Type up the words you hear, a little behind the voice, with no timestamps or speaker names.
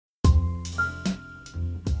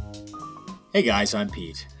Hey guys, I'm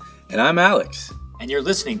Pete. And I'm Alex. And you're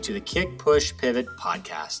listening to the Kick, Push, Pivot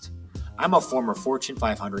podcast. I'm a former Fortune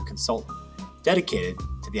 500 consultant dedicated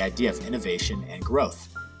to the idea of innovation and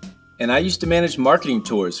growth. And I used to manage marketing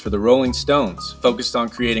tours for the Rolling Stones, focused on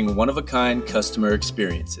creating one-of-a-kind customer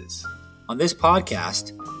experiences. On this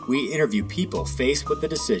podcast, we interview people faced with the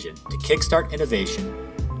decision to kickstart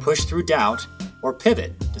innovation, push through doubt, or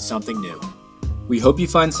pivot to something new. We hope you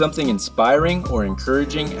find something inspiring or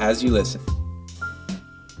encouraging as you listen.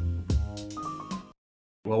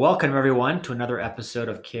 Well, welcome everyone to another episode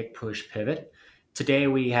of Kick, Push, Pivot. Today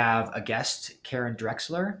we have a guest, Karen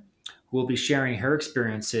Drexler, who will be sharing her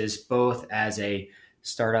experiences both as a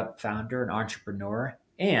startup founder and entrepreneur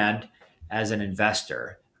and as an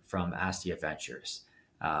investor from Astia Ventures.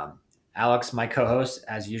 Alex, my co-host,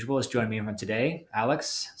 as usual, is joining me from today.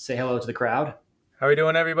 Alex, say hello to the crowd. How are we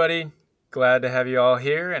doing, everybody? Glad to have you all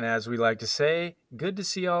here. And as we like to say, good to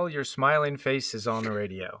see all your smiling faces on the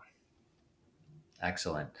radio.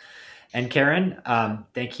 Excellent. And Karen,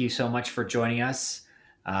 thank you so much for joining us.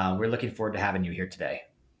 We're looking forward to having you here today.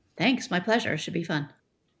 Thanks. My pleasure. It should be fun.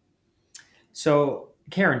 So,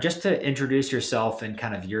 Karen, just to introduce yourself and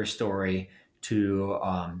kind of your story to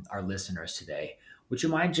our listeners today, would you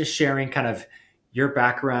mind just sharing kind of your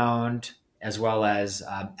background as well as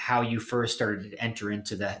how you first started to enter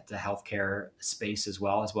into the healthcare space as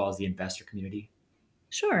well as the investor community?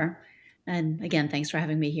 Sure. And again, thanks for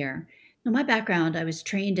having me here. Now, my background, I was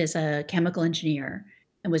trained as a chemical engineer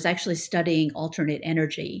and was actually studying alternate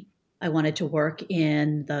energy. I wanted to work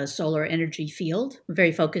in the solar energy field,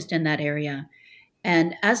 very focused in that area.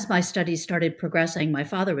 And as my studies started progressing, my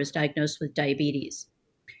father was diagnosed with diabetes.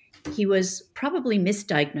 He was probably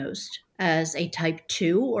misdiagnosed as a type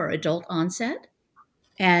 2 or adult onset.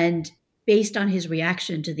 And based on his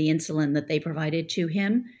reaction to the insulin that they provided to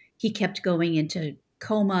him, he kept going into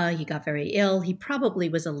coma. He got very ill. He probably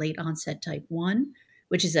was a late onset type 1,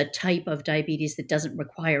 which is a type of diabetes that doesn't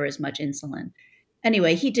require as much insulin.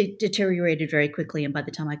 Anyway, he deteriorated very quickly. And by the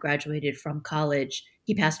time I graduated from college,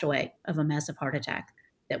 he passed away of a massive heart attack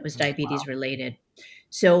that was diabetes related.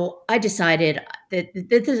 So I decided that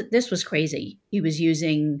this was crazy. He was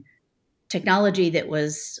using technology that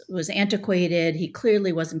was antiquated. He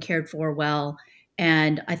clearly wasn't cared for well.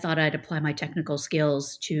 And I thought I'd apply my technical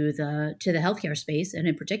skills to the healthcare space, and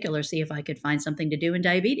in particular, see if I could find something to do in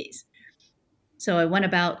diabetes. So I went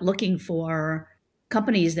about looking for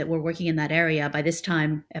companies that were working in that area. By this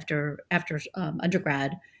time, after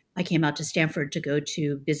undergrad, I came out to Stanford to go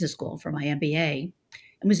to business school for my MBA,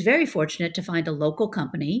 and was very fortunate to find a local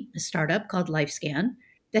company, a startup called LifeScan,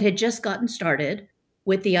 that had just gotten started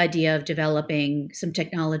with the idea of developing some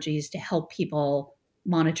technologies to help people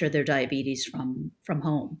monitor their diabetes from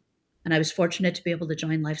home. And I was fortunate to be able to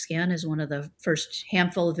join LifeScan as one of the first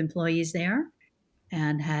handful of employees there,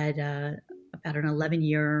 and had about an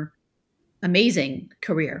 11-year amazing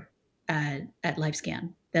career at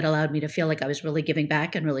LifeScan that allowed me to feel like I was really giving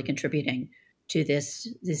back and really contributing to this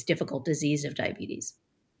difficult disease of diabetes.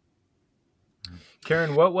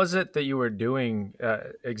 Karen, what was it that you were doing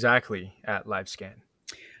exactly at LifeScan?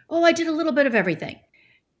 Oh, I did a little bit of everything.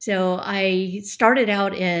 So I started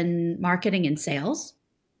out in marketing and sales,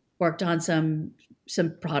 worked on some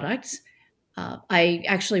products. I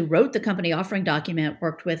actually wrote the company offering document,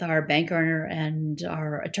 worked with our banker and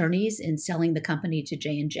our attorneys in selling the company to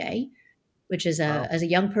J&J, which is as a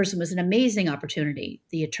young person was an amazing opportunity.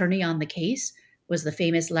 The attorney on the case was the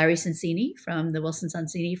famous Larry Sonsini from the Wilson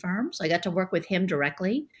Sonsini firm. So I got to work with him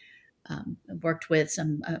directly, worked with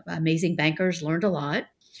some amazing bankers, learned a lot.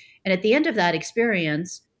 And at the end of that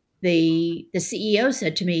experience, the CEO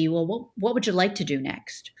said to me, well, what would you like to do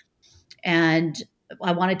next? And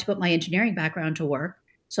I wanted to put my engineering background to work.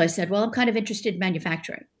 So I said, well, I'm kind of interested in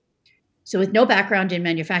manufacturing. So with no background in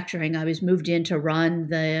manufacturing, I was moved in to run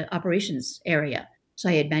the operations area. So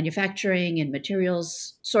I had manufacturing and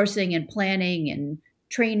materials sourcing and planning and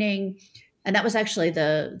training. And that was actually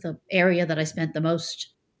the area that I spent the most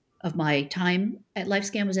of my time at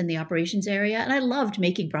LifeScan, was in the operations area. And I loved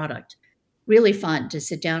making product. Really fun to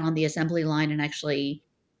sit down on the assembly line and actually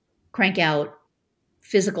crank out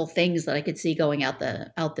physical things that I could see going out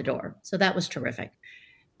the door. So that was terrific.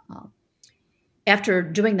 After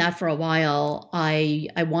doing that for a while, I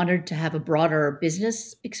wanted to have a broader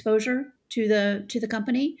business exposure to the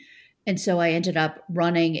company. And so I ended up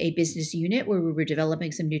running a business unit where we were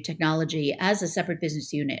developing some new technology as a separate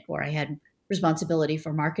business unit, where I had responsibility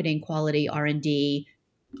for marketing, quality, R&D,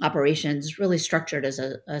 operations, really structured as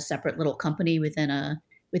a separate little company within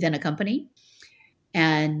a company.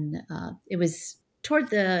 And it was toward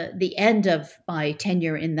the end of my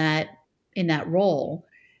tenure in that role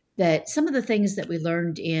that some of the things that we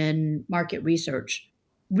learned in market research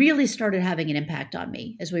really started having an impact on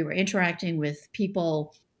me as we were interacting with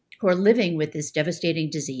people who are living with this devastating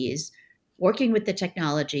disease, working with the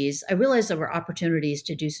technologies. I realized there were opportunities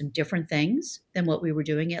to do some different things than what we were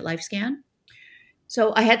doing at LifeScan.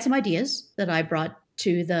 So I had some ideas that I brought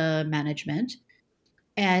to the management.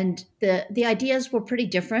 And the ideas were pretty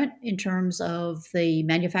different in terms of the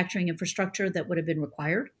manufacturing infrastructure that would have been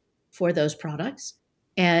required for those products.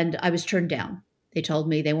 And I was turned down. They told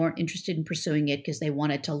me they weren't interested in pursuing it because they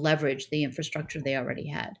wanted to leverage the infrastructure they already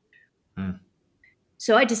had.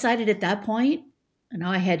 So I decided at that point,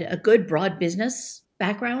 I had a good broad business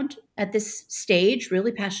background at this stage,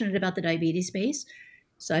 really passionate about the diabetes space.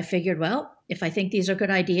 So I figured, well, if I think these are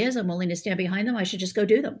good ideas, I'm willing to stand behind them, I should just go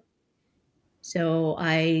do them. So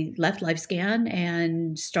I left LifeScan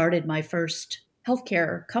and started my first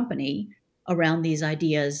healthcare company around these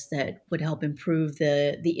ideas that would help improve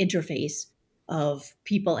the interface of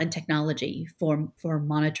people and technology for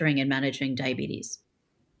monitoring and managing diabetes.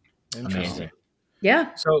 Interesting.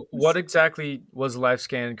 Yeah. So what exactly was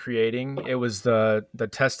LifeScan creating? It was the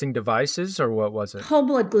testing devices, or what was it? Whole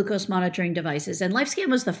blood glucose monitoring devices. And LifeScan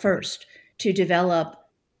was the first to develop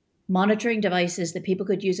monitoring devices that people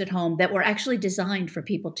could use at home that were actually designed for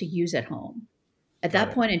people to use at home. At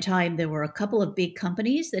that point in time, there were a couple of big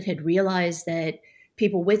companies that had realized that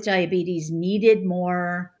people with diabetes needed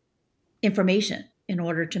more information in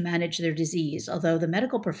order to manage their disease, although the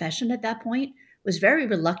medical profession at that point was very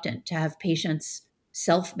reluctant to have patients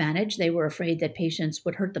self-manage. They were afraid that patients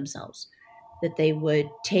would hurt themselves, that they would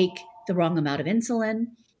take the wrong amount of insulin,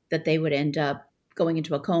 that they would end up going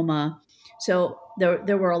into a coma. So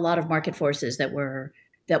there were a lot of market forces that were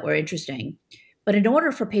interesting. But in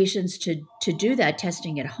order for patients to do that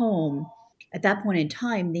testing at home, at that point in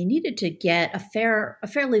time, they needed to get a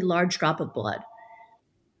fairly large drop of blood.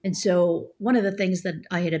 And so one of the things that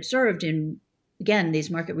I had observed in, again, these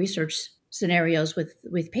market research scenarios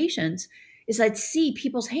with patients is I'd see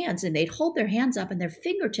people's hands and they'd hold their hands up and their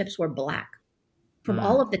fingertips were black from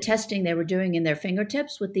all of the testing they were doing in their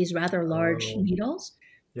fingertips with these rather large needles.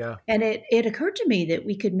 Yeah. And it occurred to me that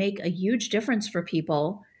we could make a huge difference for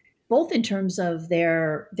people, both in terms of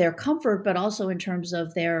their comfort, but also in terms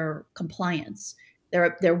of their compliance,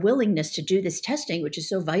 their willingness to do this testing, which is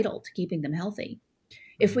so vital to keeping them healthy,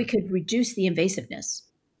 if we could reduce the invasiveness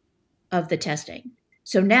of the testing.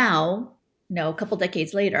 So now, a couple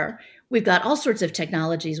decades later, we've got all sorts of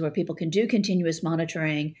technologies where people can do continuous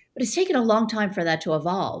monitoring, but it's taken a long time for that to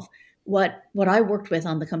evolve. What I worked with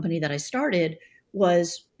on the company that I started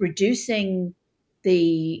was reducing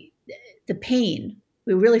the pain.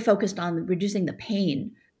 We really focused on reducing the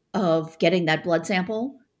pain of getting that blood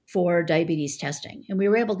sample for diabetes testing. And we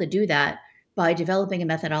were able to do that by developing a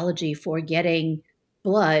methodology for getting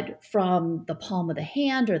blood from the palm of the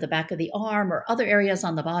hand or the back of the arm or other areas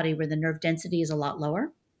on the body where the nerve density is a lot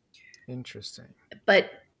lower. Interesting. But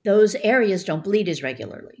those areas don't bleed as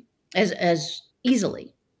regularly, as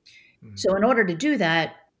easily. So in order to do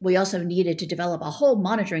that, we also needed to develop a whole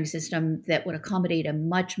monitoring system that would accommodate a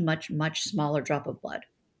much, much, much smaller drop of blood.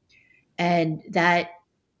 And that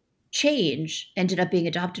change ended up being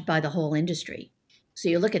adopted by the whole industry. So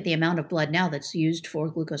you look at the amount of blood now that's used for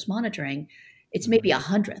glucose monitoring, it's maybe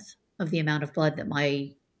 100th of the amount of blood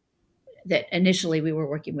that initially we were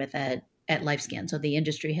working with at LifeScan. So the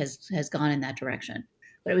industry has gone in that direction.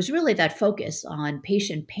 But it was really that focus on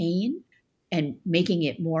patient pain and making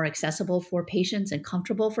it more accessible for patients and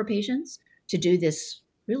comfortable for patients to do this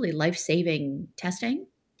really life-saving testing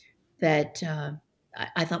that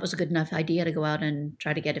I thought was a good enough idea to go out and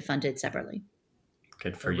try to get it funded separately.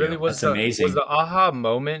 Good for It you. really was That's amazing. Was the aha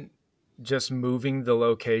moment just moving the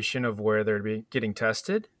location of where they're getting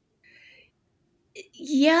tested?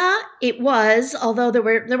 Yeah, it was. Although there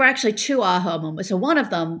were actually two aha moments. So one of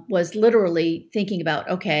them was literally thinking about,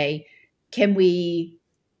 okay, can we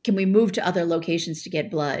move to other locations to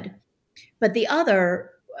get blood? But the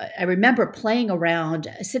other, I remember playing around,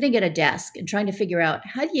 sitting at a desk and trying to figure out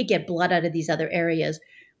how do you get blood out of these other areas?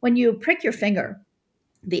 When you prick your finger,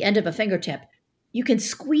 the end of a fingertip, you can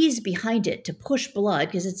squeeze behind it to push blood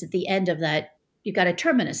because it's at the end of that. You've got a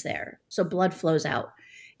terminus there, so blood flows out.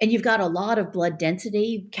 And you've got a lot of blood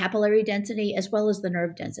density, capillary density, as well as the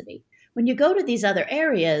nerve density. When you go to these other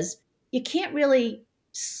areas, you can't really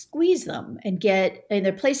squeeze them and there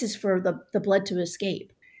are places for the blood to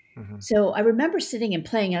escape. So I remember sitting and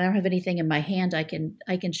playing. I don't have anything in my hand I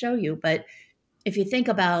can show you, but if you think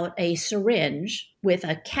about a syringe with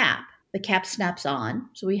a cap, the cap snaps on.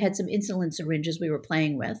 So we had some insulin syringes we were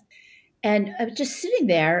playing with. And I was just sitting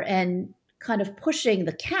there and kind of pushing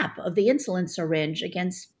the cap of the insulin syringe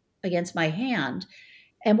against against my hand.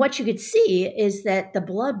 And what you could see is that the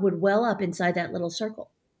blood would well up inside that little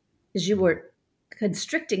circle because you were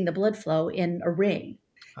constricting the blood flow in a ring.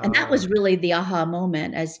 And that was really the aha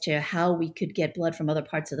moment as to how we could get blood from other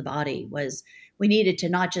parts of the body. Was we needed to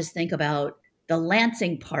not just think about the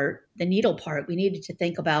lancing part, the needle part. We needed to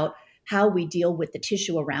think about how we deal with the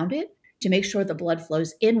tissue around it to make sure the blood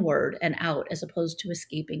flows inward and out as opposed to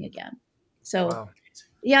escaping again. So, Wow.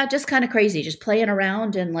 yeah, just kind of crazy, just playing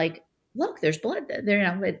around and like, look, there's blood there. You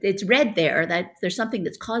know, it's red there. That there's something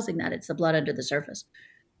that's causing that. It's the blood under the surface.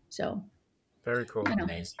 So, Very cool. you know.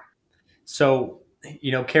 Amazing. So,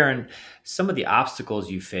 Karen, some of the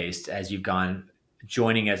obstacles you faced as you've gone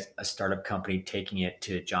joining a startup company, taking it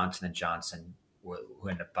to Johnson & Johnson, who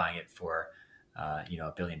ended up buying it for,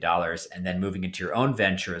 $1 billion, and then moving into your own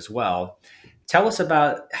venture as well. Tell us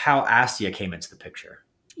about how Astia came into the picture.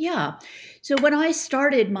 Yeah. So when I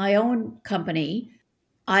started my own company,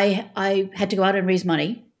 I had to go out and raise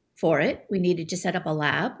money for it. We needed to set up a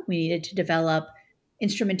lab. We needed to develop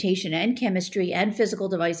instrumentation and chemistry and physical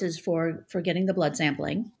devices for getting the blood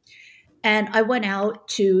sampling. And I went out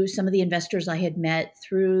to some of the investors I had met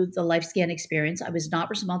through the LifeScan experience. I was not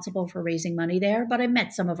responsible for raising money there, but I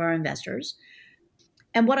met some of our investors.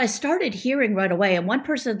 And what I started hearing right away, and one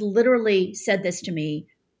person literally said this to me,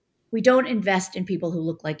 we don't invest in people who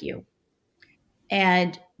look like you.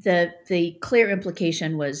 And the clear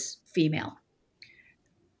implication was female.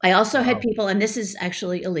 I also had people, and this is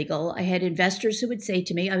actually illegal. I had investors who would say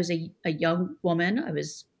to me, I was a young woman.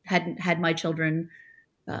 Hadn't had my children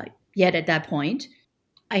yet at that point.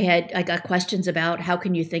 I got questions about how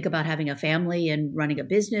can you think about having a family and running a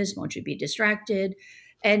business? Won't you be distracted?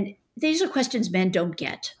 And these are questions men don't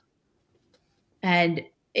get. And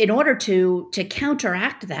in order to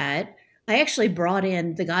counteract that, I actually brought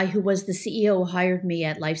in the guy who was the CEO who hired me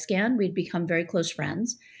at LifeScan. We'd become very close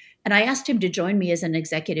friends. And I asked him to join me as an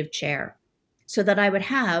executive chair so that I would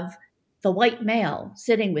have the white male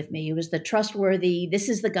sitting with me. He was the trustworthy, this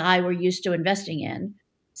is the guy we're used to investing in,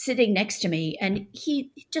 sitting next to me. And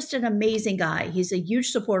he just an amazing guy. He's a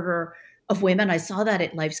huge supporter of women. I saw that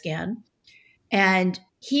at LifeScan. And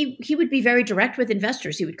he would be very direct with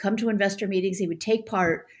investors. He would come to investor meetings. He would take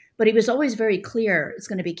part, but he was always very clear it's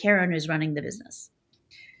going to be Karen who's running the business.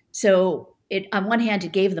 So on one hand,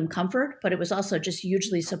 it gave them comfort, but it was also just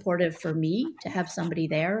hugely supportive for me to have somebody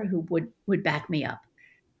there who would back me up.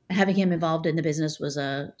 Having him involved in the business was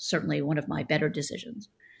certainly one of my better decisions.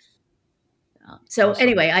 So awesome.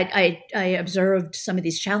 Anyway, I observed some of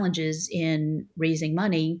these challenges in raising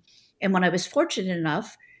money. And when I was fortunate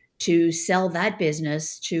enough to sell that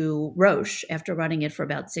business to Roche after running it for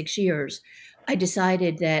about 6 years, I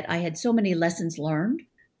decided that I had so many lessons learned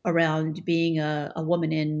around being a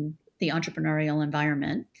woman in the entrepreneurial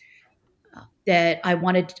environment that I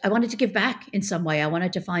wanted to give back in some way. I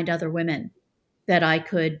wanted to find other women that I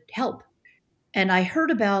could help. And I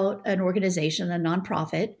heard about an organization, a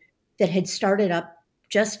nonprofit, that had started up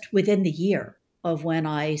just within the year of when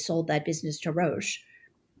I sold that business to Roche.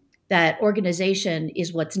 That organization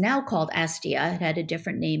is what's now called Astia. It had a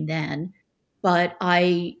different name then, but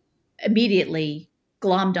I immediately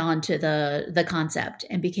glommed onto the concept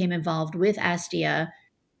and became involved with Astia.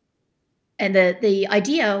 And the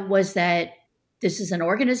idea was that this is an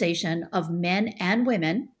organization of men and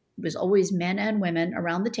women. It was always men and women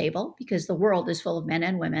around the table because the world is full of men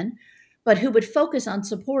and women, but who would focus on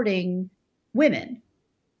supporting women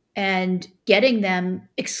and getting them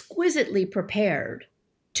exquisitely prepared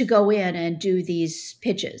to go in and do these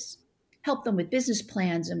pitches, help them with business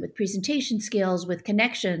plans and with presentation skills, with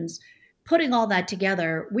connections, putting all that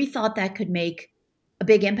together. We thought that could make a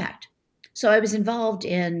big impact. So I was involved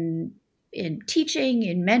in teaching,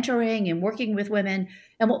 in mentoring, in working with women.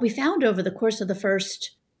 And what we found over the course of the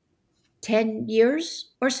first 10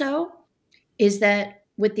 years or so is that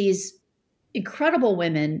with these incredible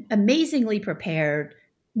women, amazingly prepared,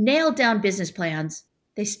 nailed down business plans,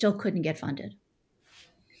 they still couldn't get funded.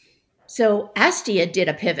 So Astia did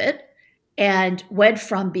a pivot and went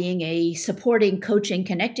from being a supporting, coaching,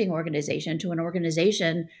 connecting organization to an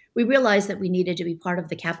organization. We realized that we needed to be part of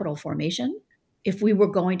the capital formation if we were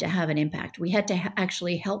going to have an impact. We had to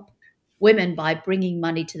actually help women by bringing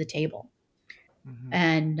money to the table. Mm-hmm.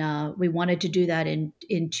 And we wanted to do that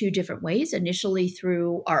in two different ways, initially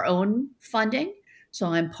through our own funding. So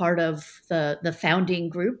I'm part of the founding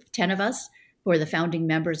group, 10 of us, who are the founding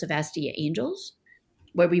members of Astia Angels,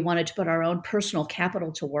 where we wanted to put our own personal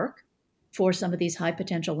capital to work for some of these high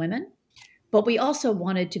potential women. But we also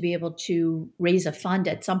wanted to be able to raise a fund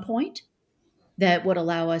at some point that would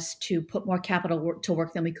allow us to put more capital to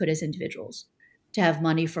work than we could as individuals. to have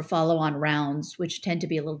money for follow-on rounds, which tend to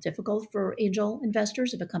be a little difficult for angel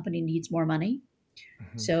investors if a company needs more money.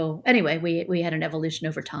 Mm-hmm. So anyway, we had an evolution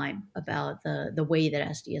over time about the way that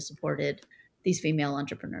Astia supported these female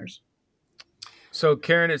entrepreneurs. So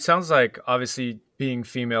Karen, it sounds like obviously being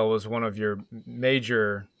female was one of your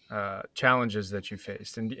major challenges that you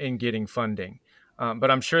faced in getting funding.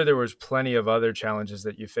 But I'm sure there was plenty of other challenges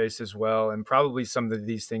that you faced as well, and probably some of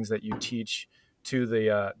these things that you teach to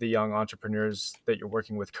the young entrepreneurs that you're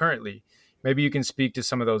working with currently. Maybe you can speak to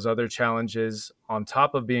some of those other challenges on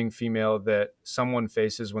top of being female that someone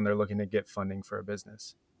faces when they're looking to get funding for a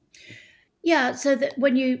business. Yeah, so that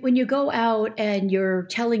when you go out and you're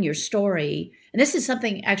telling your story, and this is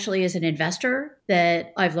something actually as an investor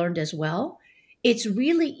that I've learned as well, it's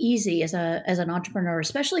really easy as an entrepreneur,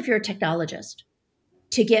 especially if you're a technologist,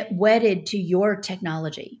 to get wedded to your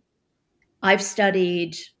technology. I've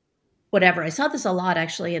studied whatever. I saw this a lot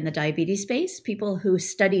actually in the diabetes space, people who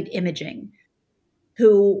studied imaging,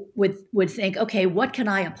 who would think, okay, what can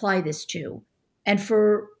I apply this to? And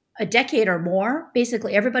for a decade or more,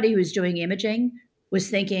 basically everybody who was doing imaging was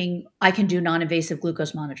thinking, I can do non-invasive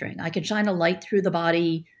glucose monitoring. I can shine a light through the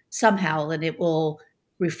body somehow and it will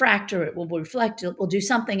refract or it will reflect, it will do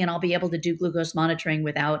something and I'll be able to do glucose monitoring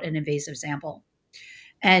without an invasive sample.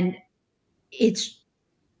 And it's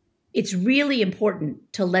really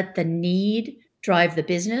important to let the need drive the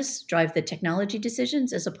business, drive the technology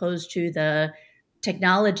decisions, as opposed to the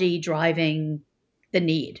technology driving the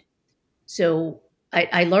need. So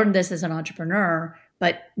I learned this as an entrepreneur,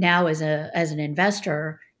 but now as an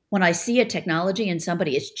investor, when I see a technology and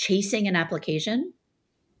somebody is chasing an application,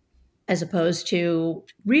 as opposed to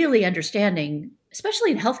really understanding,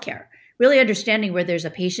 especially in healthcare, really understanding where there's a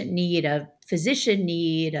patient need, a physician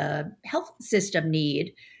need, a health system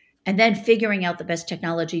need, and then figuring out the best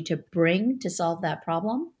technology to bring to solve that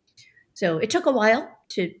problem. So it took a while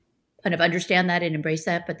to kind of understand that and embrace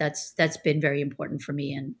that, but that's been very important for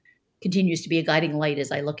me and continues to be a guiding light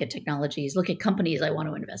as I look at technologies, look at companies I want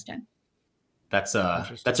to invest in. That's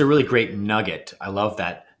a really great nugget. I love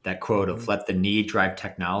that quote of let the need drive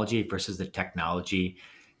technology versus the technology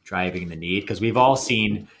driving the need. Because we've all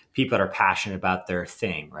seen people that are passionate about their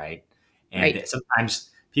thing, right? And sometimes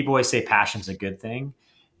people always say passion's a good thing,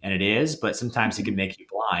 and it is, but sometimes it can make you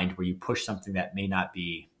blind where you push something that may not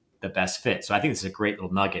be the best fit. So I think this is a great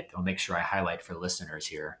little nugget that I'll make sure I highlight for the listeners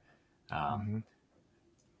here.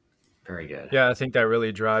 Very good. Yeah, I think that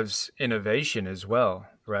really drives innovation as well,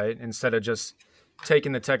 right? Instead of just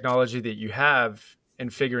taking the technology that you have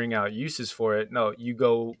and figuring out uses for it, no, you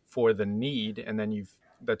go for the need and then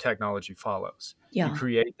the technology follows. Yeah. You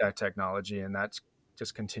create that technology and that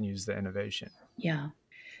just continues the innovation. Yeah.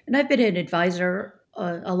 And I've been an advisor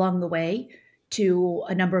along the way to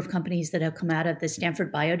a number of companies that have come out of the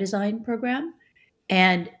Stanford Biodesign program.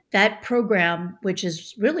 And that program, which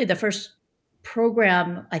is really the first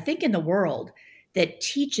program, I think, in the world that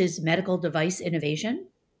teaches medical device innovation,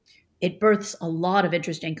 it births a lot of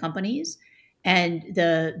interesting companies. And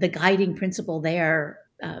the guiding principle there,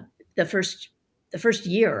 the first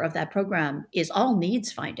year of that program is all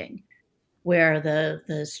needs finding, where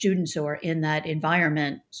the students who are in that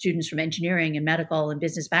environment, students from engineering and medical and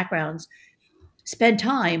business backgrounds, spend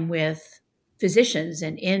time with physicians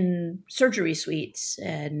and in surgery suites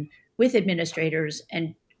and with administrators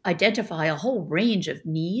and identify a whole range of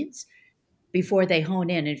needs before they hone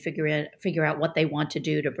in and figure out what they want to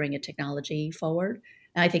do to bring a technology forward.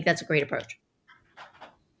 And I think that's a great approach.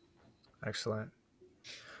 Excellent.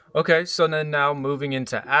 Okay, so then now moving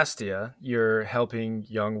into Astia, you're helping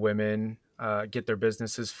young women get their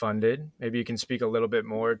businesses funded. Maybe you can speak a little bit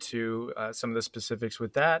more to some of the specifics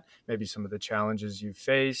with that, maybe some of the challenges you've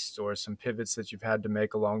faced or some pivots that you've had to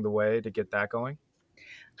make along the way to get that going.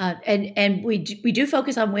 And we do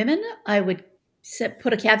focus on women. I would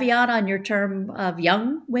put a caveat on your term of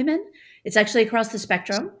young women. It's actually across the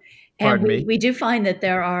spectrum. And we do find that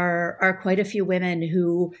there are quite a few women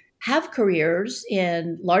who have careers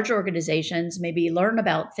in large organizations, maybe learn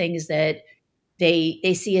about things that they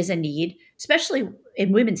see as a need, especially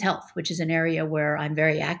in women's health, which is an area where I'm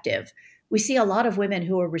very active. We see a lot of women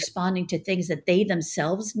who are responding to things that they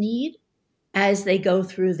themselves need as they go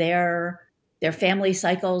through their family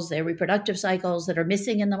cycles, their reproductive cycles that are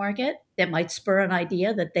missing in the market that might spur an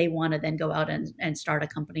idea that they want to then go out and start a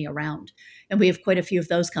company around. And we have quite a few of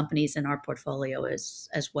those companies in our portfolio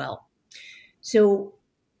as well. So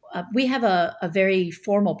we have a very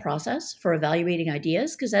formal process for evaluating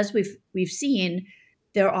ideas because as we've seen,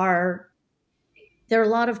 there are a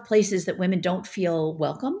lot of places that women don't feel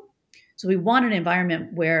welcome. So we want an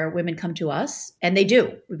environment where women come to us, and they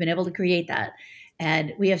do. We've been able to create that.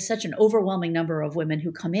 And we have such an overwhelming number of women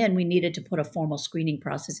who come in, we needed to put a formal screening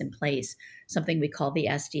process in place, something we call the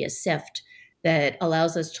ASDIA SIFT, that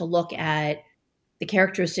allows us to look at the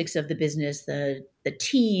characteristics of the business, the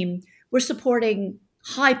team. We're supporting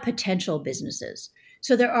high potential businesses.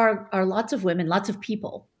 So there are lots of women, lots of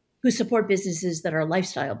people who support businesses that are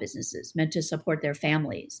lifestyle businesses meant to support their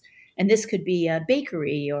families. And this could be a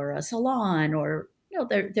bakery or a salon, or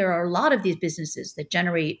there are a lot of these businesses that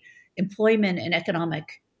generate employment and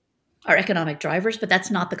economic drivers, but that's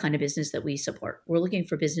not the kind of business that we support. We're looking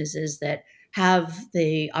for businesses that have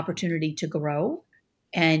the opportunity to grow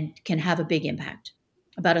and can have a big impact.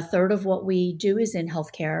 About a third of what we do is in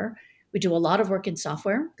healthcare. We do a lot of work in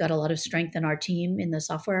software, got a lot of strength in our team in the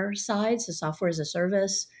software side, so software as a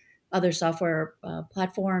service, other software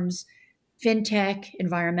platforms, fintech,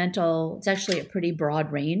 environmental. It's actually a pretty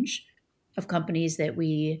broad range of companies that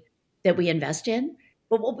we invest in.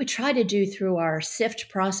 But what we try to do through our SIFT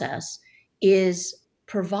process is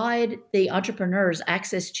provide the entrepreneurs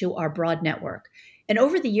access to our broad network. And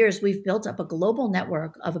over the years, we've built up a global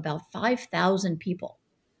network of about 5,000 people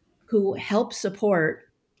who help support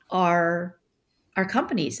our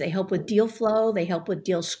companies. They help with deal flow, they help with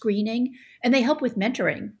deal screening, and they help with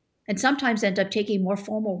mentoring, and sometimes end up taking more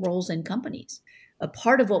formal roles in companies. A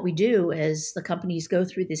part of what we do as the companies go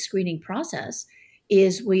through this screening process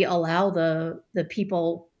is we allow the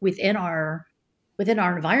people within our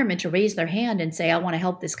environment to raise their hand and say, I want to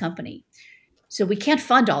help this company. So we can't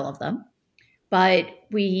fund all of them, but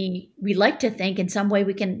we like to think in some way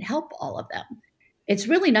we can help all of them. It's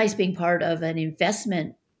really nice being part of an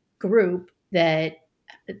investment group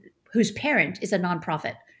whose parent is a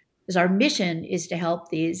nonprofit, because our mission is to help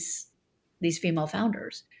these female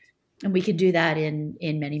founders, and we can do that in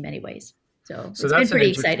many, many ways. So it's been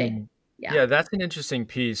pretty exciting. Yeah, that's an interesting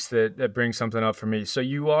piece that brings something up for me. So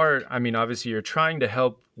obviously you're trying to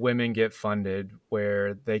help women get funded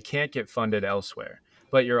where they can't get funded elsewhere,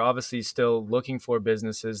 but you're obviously still looking for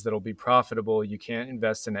businesses that'll be profitable. You can't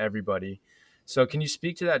invest in everybody. So can you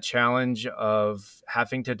speak to that challenge of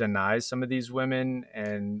having to deny some of these women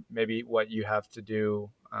and maybe what you have to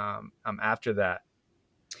do after that?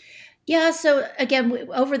 Yeah. So again,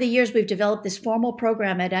 over the years, we've developed this formal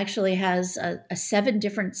program. It actually has 7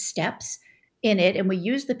 different steps in it. And we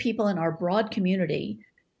use the people in our broad community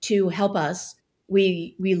to help us.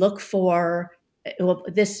 We look for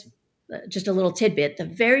this, just a little tidbit. The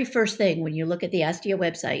very first thing when you look at the ASDIA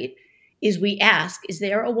website is we ask, is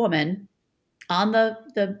there a woman on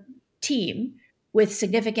the team with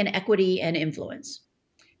significant equity and influence?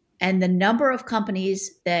 And the number of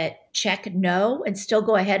companies that check no and still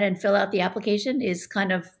go ahead and fill out the application is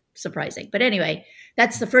kind of surprising. But anyway,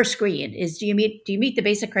 that's the first screen: is do you meet the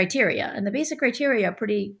basic criteria? And the basic criteria are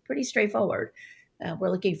pretty straightforward.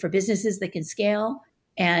 We're looking for businesses that can scale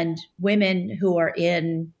and women who are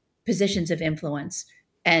in positions of influence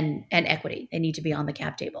and equity. They need to be on the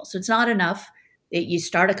cap table. So it's not enough that you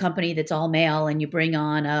start a company that's all male and you bring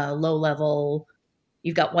on a low level,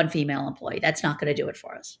 you've got one female employee. That's not going to do it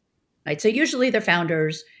for us. Right. So usually they're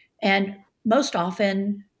founders, and most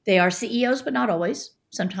often they are CEOs, but not always.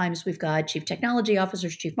 Sometimes we've got chief technology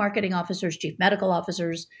officers, chief marketing officers, chief medical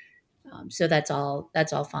officers. So that's all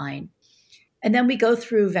fine. And then we go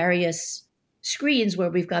through various screens where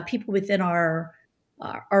we've got people within our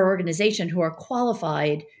organization who are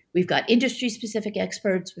qualified. We've got industry specific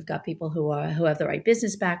experts. We've got people who have the right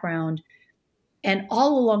business background. And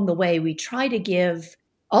all along the way, we try to give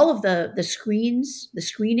all of the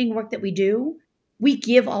screening work that we do, we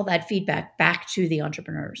give all that feedback back to the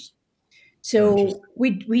entrepreneurs. So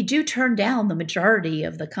we do turn down the majority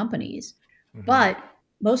of the companies, but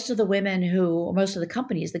most of the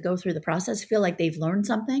companies that go through the process feel like they've learned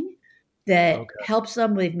something that helps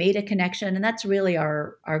them. They've made a connection, and that's really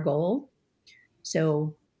our goal.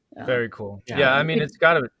 So very cool. Yeah, I mean, it's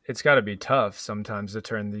gotta be tough sometimes to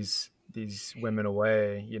turn these women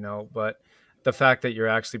away, but the fact that you're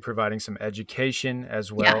actually providing some education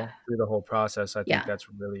as well through the whole process, I think that's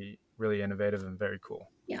really, really innovative and very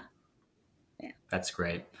cool. Yeah. That's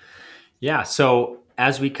great. Yeah. So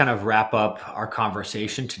as we kind of wrap up our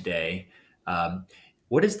conversation today,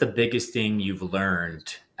 what is the biggest thing you've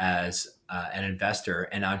learned as an investor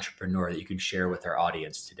and entrepreneur that you can share with our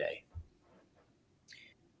audience today?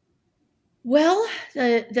 Well,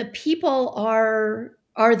 the people are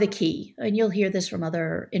the key. And you'll hear this from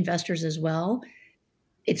other investors as well.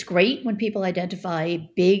 It's great when people identify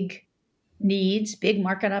big needs, big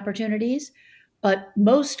market opportunities, but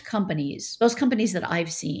most companies that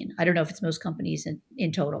I've seen, I don't know if it's most companies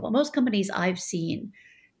in total, but most companies I've seen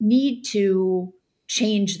need to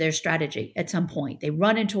change their strategy at some point. They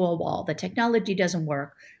run into a wall, the technology doesn't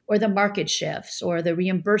work, or the market shifts, or the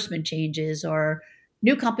reimbursement changes, or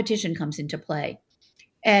new competition comes into play.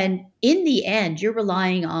 And in the end, you're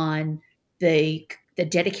relying on the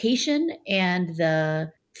dedication and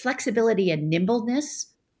the flexibility and nimbleness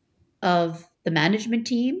of the management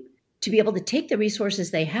team to be able to take the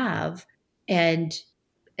resources they have and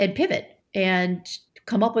pivot and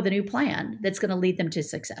come up with a new plan that's going to lead them to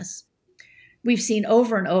success. We've seen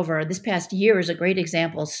over and over, this past year is a great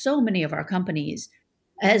example. So many of our companies,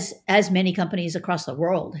 as many companies across the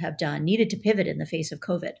world have done, needed to pivot in the face of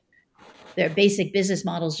COVID. Their basic business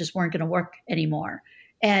models just weren't going to work anymore.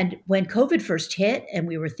 And when COVID first hit and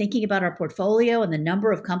we were thinking about our portfolio and the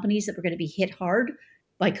number of companies that were going to be hit hard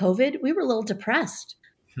by COVID, we were a little depressed.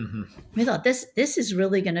 Mm-hmm. We thought this is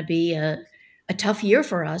really going to be a tough year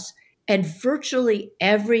for us. And virtually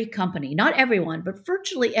every company, not everyone, but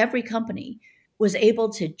virtually every company was able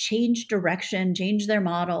to change direction, change their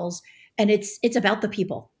models. And it's about the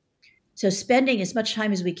people. So spending as much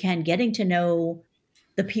time as we can getting to know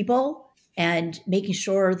the people and making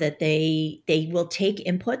sure that they will take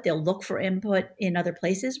input. They'll look for input in other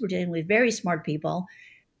places. We're dealing with very smart people,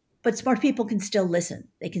 but smart people can still listen.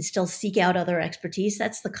 They can still seek out other expertise.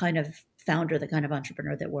 That's the kind of founder, the kind of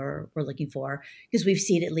entrepreneur that we're looking for, because we've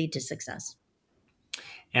seen it lead to success.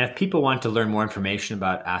 And if people want to learn more information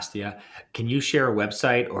about Astia, can you share a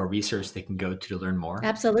website or resource they can go to learn more?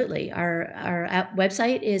 Absolutely. Our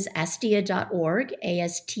website is astia.org,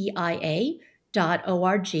 ASTIA.org.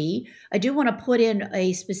 I do want to put in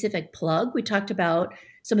a specific plug. We talked about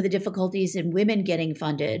some of the difficulties in women getting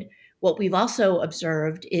funded. What we've also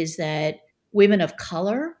observed is that women of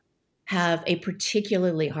color have a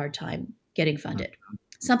particularly hard time getting funded.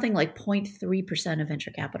 Something like 0.3% of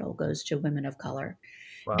venture capital goes to women of color.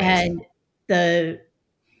 Wow. And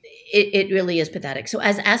it really is pathetic. So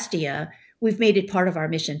as Astia, we've made it part of our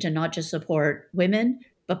mission to not just support women,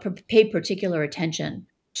 but pay particular attention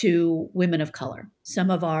to women of color.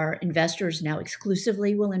 Some of our investors now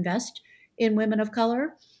exclusively will invest in women of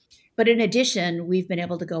color. But in addition, we've been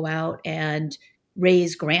able to go out and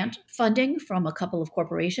raise grant funding from a couple of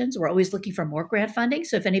corporations. We're always looking for more grant funding.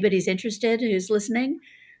 So if anybody's interested who's listening,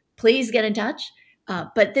 please get in touch.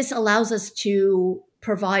 But this allows us to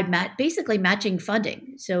provide basically matching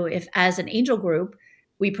funding. So if as an angel group,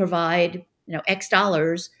 we provide X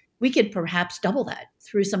dollars, we could perhaps double that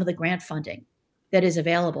through some of the grant funding that is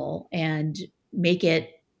available and make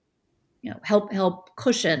it help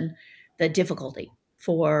cushion the difficulty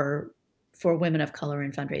for women of color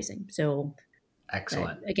in fundraising. So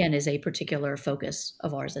excellent. That, again, is a particular focus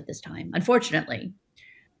of ours at this time, unfortunately.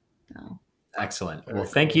 Excellent. Well,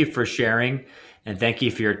 thank you for sharing, and thank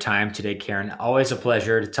you for your time today, Karen. Always a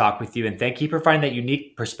pleasure to talk with you, and thank you for finding that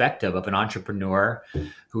unique perspective of an entrepreneur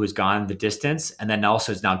who has gone the distance and then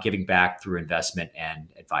also is now giving back through investment and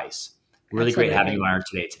advice. Really Absolutely. Great having you on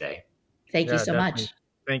today. Thank you so definitely. much.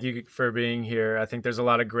 Thank you for being here. I think there's a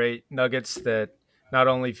lot of great nuggets that not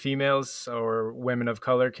only females or women of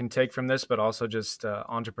color can take from this, but also just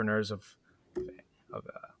entrepreneurs of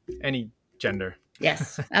any gender.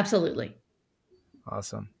 Yes, absolutely.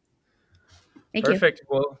 Awesome. Thank you. Perfect.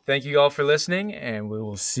 Well, thank you all for listening, and we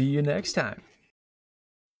will see you next time.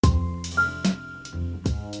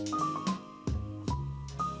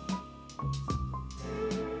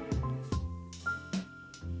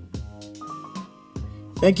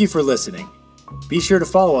 Thank you for listening. Be sure to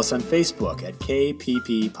follow us on Facebook at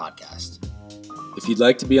KPP Podcast. If you'd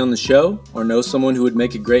like to be on the show or know someone who would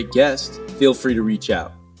make a great guest, feel free to reach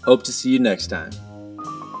out. Hope to see you next time.